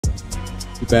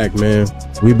We back, man.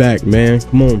 We back, man.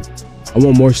 Come on. I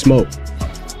want more smoke.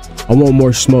 I want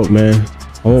more smoke, man.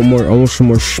 I want some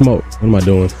more smoke. What am I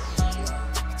doing?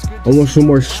 I want some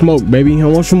more smoke, baby. I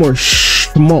want some more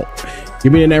smoke.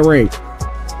 Give me in that ring.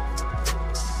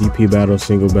 DP battle,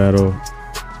 single battle.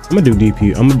 I'm gonna do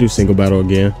DP. I'm gonna do single battle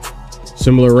again.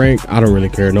 Similar rank. I don't really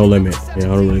care. No limit. Yeah,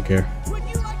 I don't really care.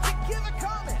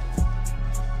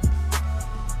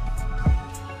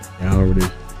 Yeah, I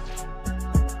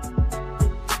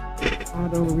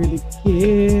don't really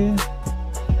care.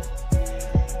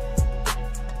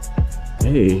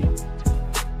 Hey.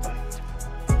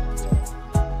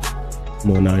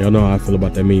 Come on now. Y'all know how I feel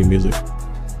about that menu music.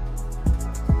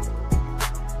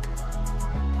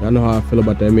 Y'all know how I feel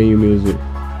about that menu music.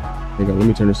 There you go. Let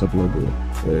me turn this up a little bit.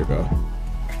 There you go.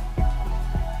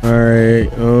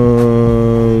 Alright.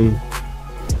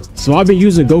 So I've been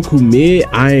using Goku mid.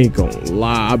 I ain't gonna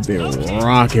lie. I've been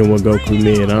rocking with Goku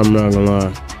mid. I'm not gonna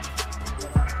lie.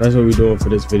 That's what we're doing for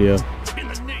this video.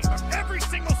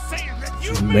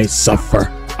 You may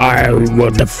suffer. I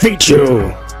will defeat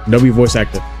you. W voice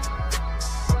actor.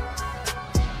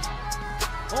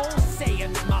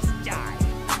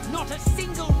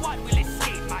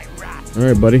 All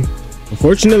right, buddy.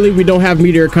 Unfortunately, we don't have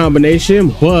meteor combination,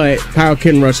 but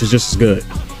Kaioken Rush is just as good.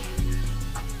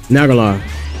 Not gonna lie,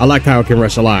 I like Kaioken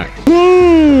Rush a lot.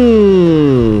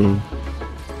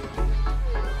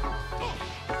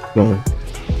 Come on.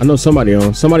 I know somebody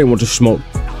on. Somebody wants to smoke.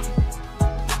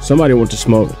 Somebody wants to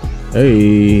smoke.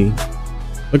 Hey,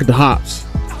 look at the hops.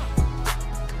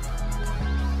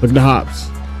 Look at the hops.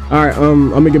 All right, I'm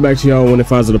gonna get back to y'all when it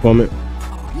finds an opponent.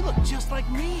 Oh, you look just like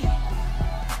me.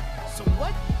 So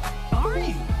what are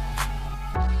you?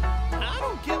 I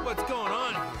don't get what's going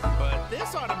on, but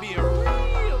this ought to be a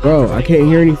real. Bro, I can't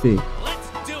hear anything. Let's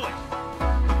do it.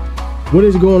 What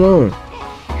is going on?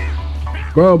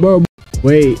 Bro.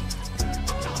 Wait.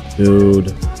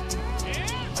 Dude.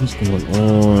 What's going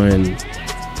on?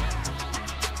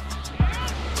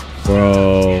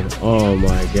 Bro. Oh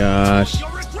my gosh.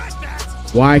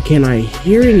 Why can't I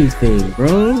hear anything,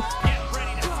 bro?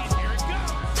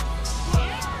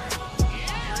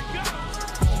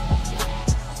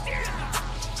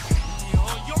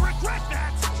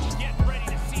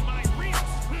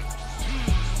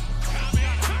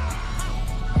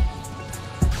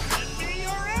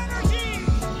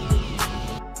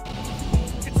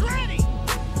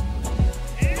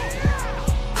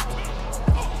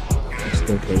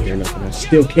 Still can't hear nothing. I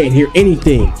still can't hear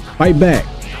anything. Fight back.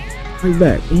 Fight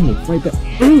back. Fight back.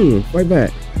 Fight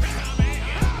back.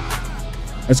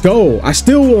 Let's go. I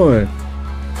still won.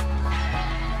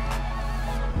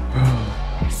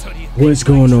 What's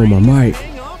going on, my mic?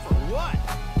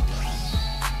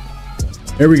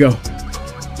 There we go.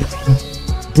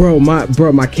 Bro,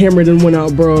 my camera didn't went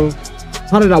out, bro.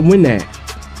 How did I win that?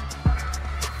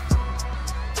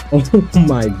 Oh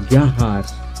my gosh.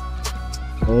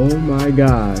 Oh my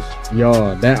gosh.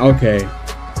 Y'all, that okay.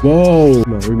 Whoa.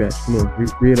 Come on, rematch. Come on.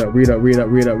 Read up.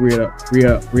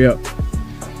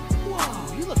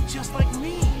 Whoa, you look just like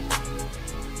me.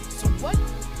 So what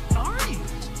are you?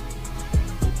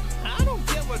 I don't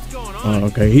get what's going on. Oh,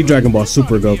 okay. He Dragon Ball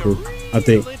Super Goku, I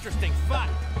think.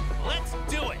 Let's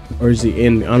do it. Or is he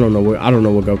in? I don't know what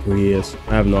Goku he is.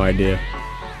 I have no idea.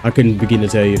 I couldn't begin to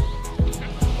tell you.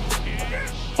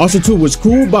 Also, too, what's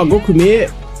cool about Goku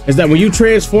mid is that when you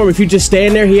transform, if you just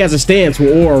stand there, he has a stance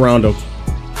with aura around him.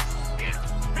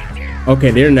 Okay,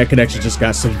 the internet connection just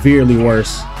got severely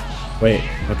worse. Wait,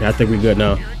 okay, I think we're good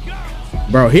now.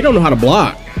 Bro, he don't know how to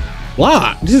block.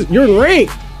 Block, you're in rank.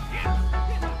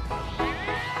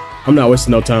 I'm not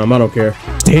wasting no time, I don't care.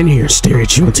 Stand here, stare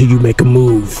at you until you make a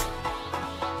move.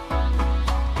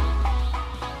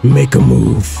 Make a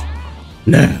move.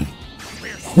 Now.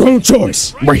 Wrong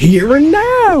choice. We're here and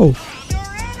now.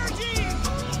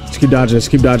 Just keep dodging,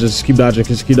 keep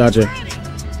dodging.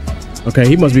 Okay,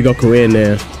 he must be Goku in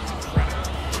there.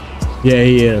 Yeah,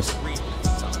 he is.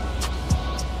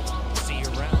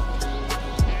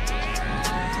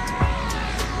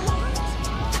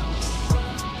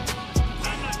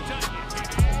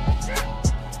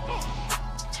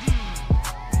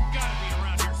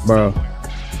 Bro.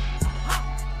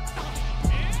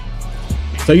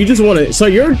 So you just want to, so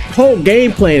your whole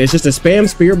game plan is just a spam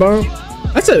spear bomb?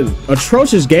 That's an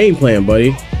atrocious game plan,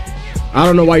 buddy. I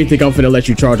don't know why you think I'm finna let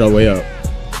you charge all the way up.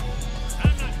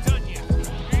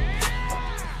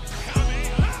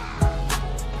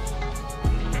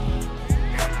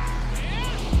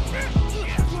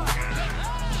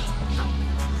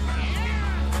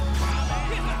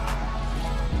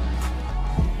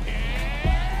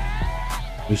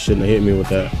 You shouldn't have hit me with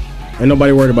that. Ain't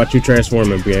nobody worried about you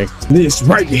transforming, gang. This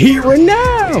right here and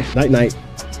now. Night night.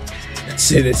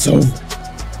 That's it. It's over.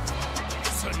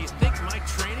 So do you think my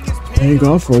training is paying Hang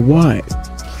off or what?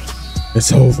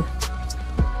 It's over.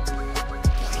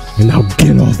 And now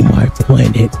get off my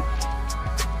planet.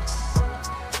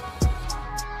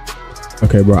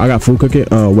 Okay, bro. I got food cooking.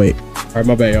 Wait. All right,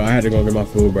 my bad, yo. I had to go get my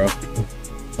food, bro.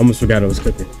 Almost forgot it was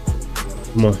cooking.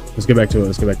 Come on, let's get back to it.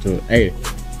 Let's get back to it. Hey,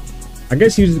 I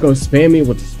guess he was just gonna spam me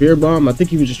with the spear bomb. I think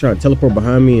he was just trying to teleport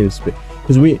behind me and spit.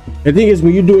 Cause the thing is,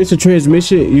 when you do instant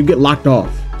transmission, you get locked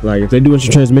off. Like if they do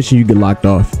instant transmission, you get locked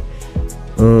off.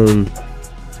 So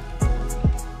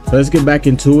let's get back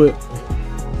into it.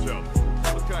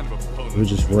 We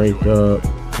just ranked up.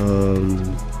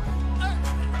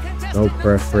 No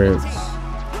preference.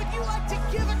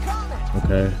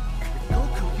 Okay.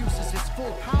 Goku uses his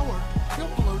full power. He'll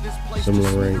blow this place to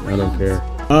Similar rank. I don't care.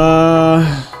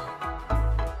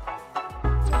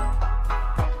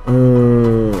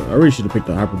 I really should have picked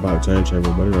the hyperbolic time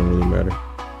chamber, but it don't really matter.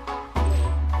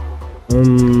 I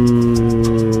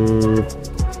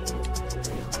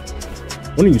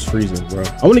want to use Frieza, bro.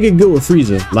 I want to get good with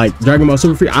Frieza, like Dragon Ball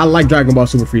Super Frieza. I like Dragon Ball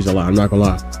Super Frieza a lot. I'm not gonna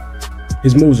lie.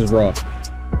 His moves is raw.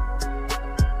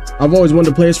 I've always wanted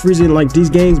to play as Frieza in like these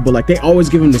games, but like they always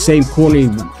give him the same corny.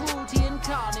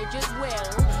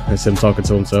 That's him talking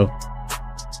to himself.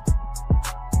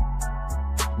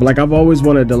 But like I've always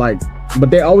wanted to like,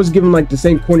 but they always give him like the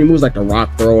same corny moves, like the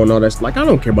rock throw and all that. Like I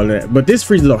don't care about that. But this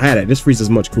Frieza don't have it. This Frieza is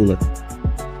much cooler.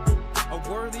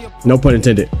 No pun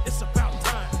intended.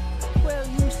 Well,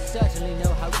 you certainly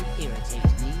know how to irritate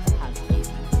me. How do you do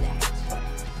that?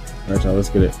 All right, y'all, let's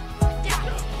get it.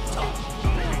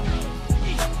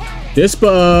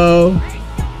 Dispo.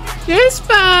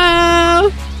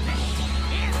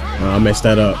 Oh, I messed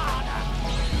that up.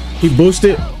 He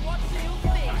boosted.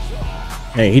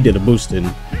 Hey, he did a boost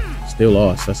and still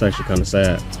lost. That's actually kind of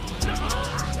sad.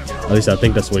 At least I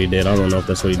think that's what he did. I don't know if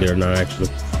that's what he did or not, actually.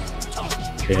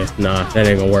 Yeah, nah, that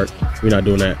ain't gonna work. We're not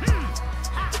doing that.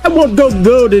 I won't go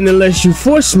golden unless you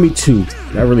force me to.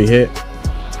 That really hit.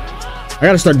 I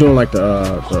gotta start doing like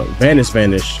the vanish.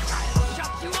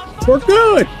 We're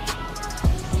good.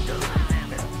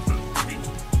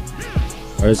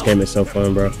 Oh, this game is so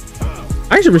fun, bro.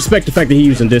 I actually respect the fact that he's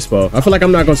using Dispo. I feel like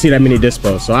I'm not gonna see that many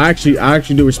Dispo, so I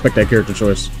actually do respect that character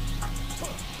choice.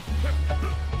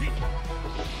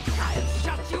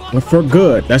 But for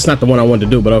good. That's not the one I wanted to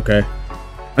do, but okay.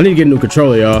 I need to get a new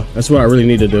controller, y'all. That's what I really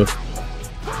need to do.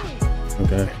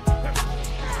 Okay.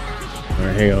 All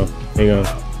right, hang on.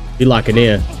 He locking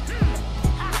in.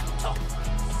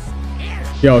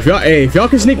 Yo, if y'all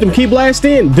can sneak them Ki Blast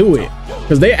in, do it.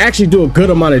 Because they actually do a good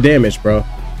amount of damage, bro.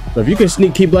 So if you can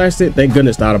sneak Ki Blast it, thank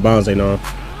goodness the out of bounds ain't on.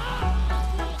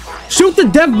 Shoot the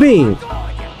Death Beam!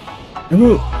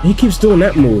 He keeps doing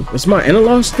that move. Is my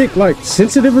analog stick like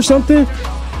sensitive or something?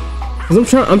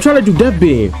 Cause I'm trying to do Death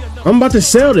Beam. I'm about to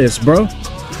sell this, bro.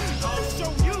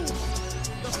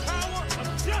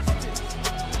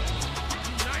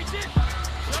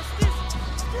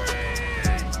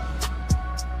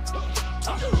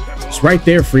 It's right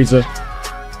there, Frieza.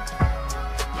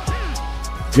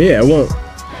 Yeah, it won't.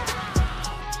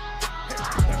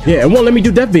 Yeah, it won't let me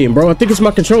do Death Beam, bro. I think it's my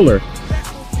controller.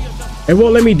 It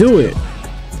won't let me do it.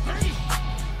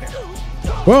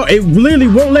 Well, it literally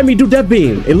won't let me do Death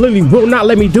Beam. It literally will not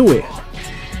let me do it.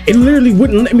 It literally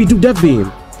wouldn't let me do Death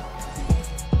Beam.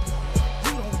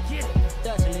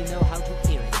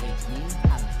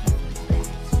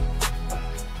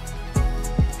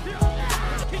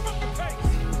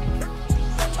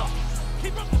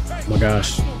 Oh my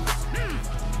gosh.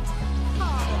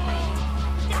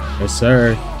 Yes,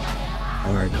 sir.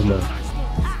 All right, come on.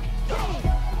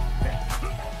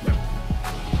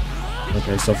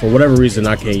 Okay, so for whatever reason,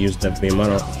 I can't use Death Beam.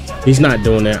 He's not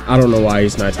doing that. I don't know why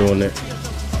he's not doing it.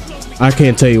 I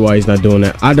can't tell you why he's not doing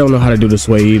that. I don't know how to do this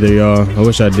way either, y'all. I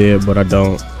wish I did, but I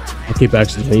don't. I keep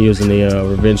actually using the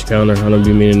revenge counter. I don't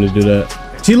be meaning to do that.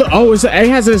 See, look, oh, it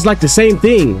has like the same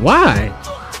thing. Why?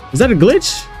 Is that a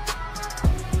glitch?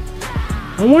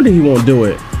 I wonder he won't do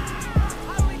it.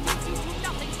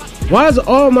 Why is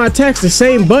all my attacks the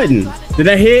same button? Did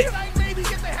that hit?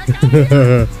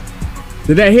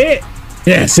 Did that hit?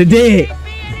 Yes, it did.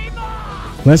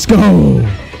 Let's go.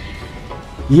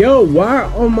 Yo, why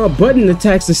are all my button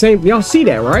attacks the same? Y'all see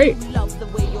that, right?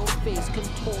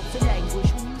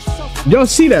 Y'all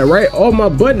see that, right? All my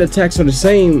button attacks are the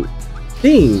same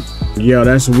thing. Yo,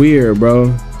 that's weird,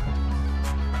 bro.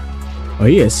 Oh,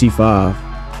 he has C5.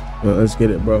 Well, let's get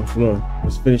it, bro. Come on.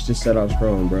 Let's finish this set off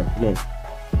strong, bro. Come on.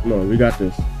 Come on, we got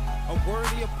this. A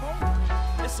worthy opponent.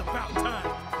 It's about time.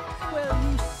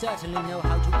 Well, you certainly know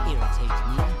how to irritate.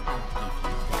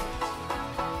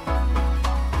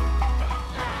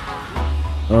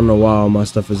 don't know why all my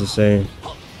stuff is the same.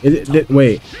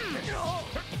 Wait.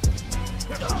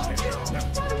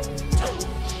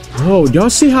 Oh, y'all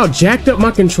see how jacked up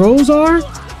my controls are?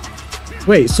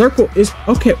 Wait, circle is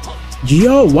okay.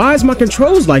 Yo, why is my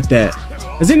controls like that?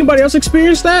 Has anybody else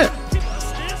experienced that?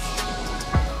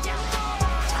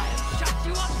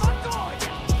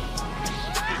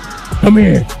 Come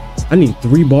here. I need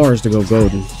 3 bars to go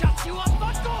golden.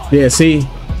 Yeah, see?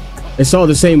 It's all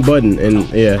the same button, and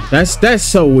yeah, that's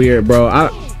so weird, bro.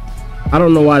 I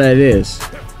don't know why that is.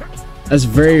 That's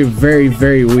very, very,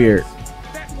 very weird.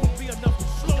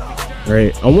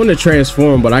 Right. I want to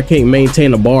transform, but I can't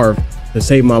maintain a bar to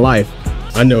save my life.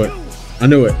 I knew it. I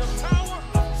knew it.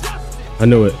 I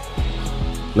knew it.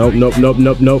 Nope, nope, nope,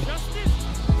 nope, nope.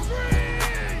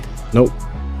 Nope.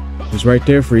 He's right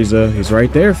there, Frieza. He's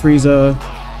right there, Frieza.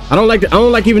 I don't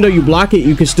like even though you block it,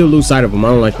 you can still lose sight of him. I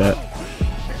don't like that.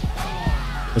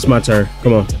 It's my turn.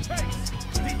 Come on.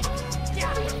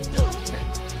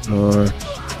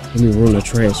 Give me room to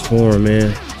transform,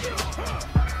 man.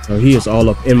 Oh, he is all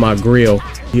up in my grill.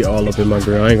 He all up in my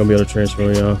grill. I ain't gonna be able to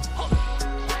transform, y'all.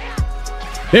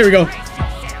 There we go.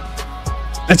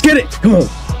 Let's get it. Come on.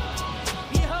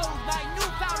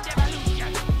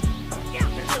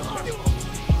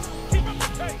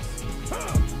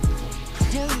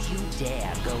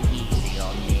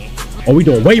 Oh, we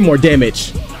doing way more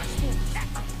damage.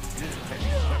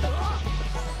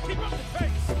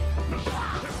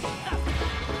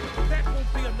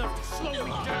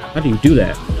 How do you do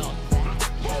that?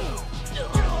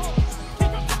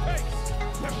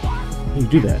 How you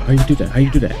do that? How you do that? How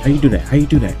you do that? How you do that? How you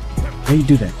do that? How you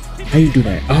do that? How you do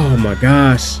that? Oh my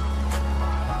gosh.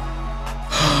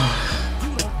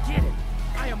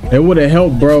 It would have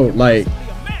helped, bro. Like,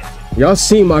 y'all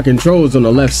seen my controls on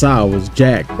the left side was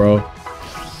jacked, bro.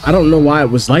 I don't know why it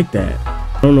was like that.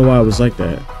 I don't know why it was like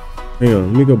that. Hang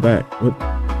on, let me go back. What?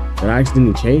 Did I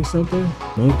accidentally change something?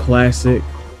 No classic.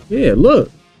 Yeah,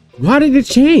 look. Why did it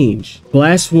change?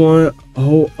 Blast one.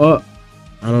 Oh, up.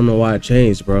 I don't know why it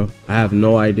changed, bro. I have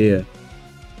no idea.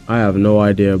 I have no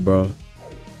idea, bro.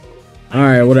 All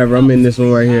right, whatever. I'm in this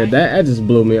one right here. That just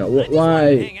blew me up.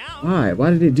 Why?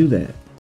 Why did it do that?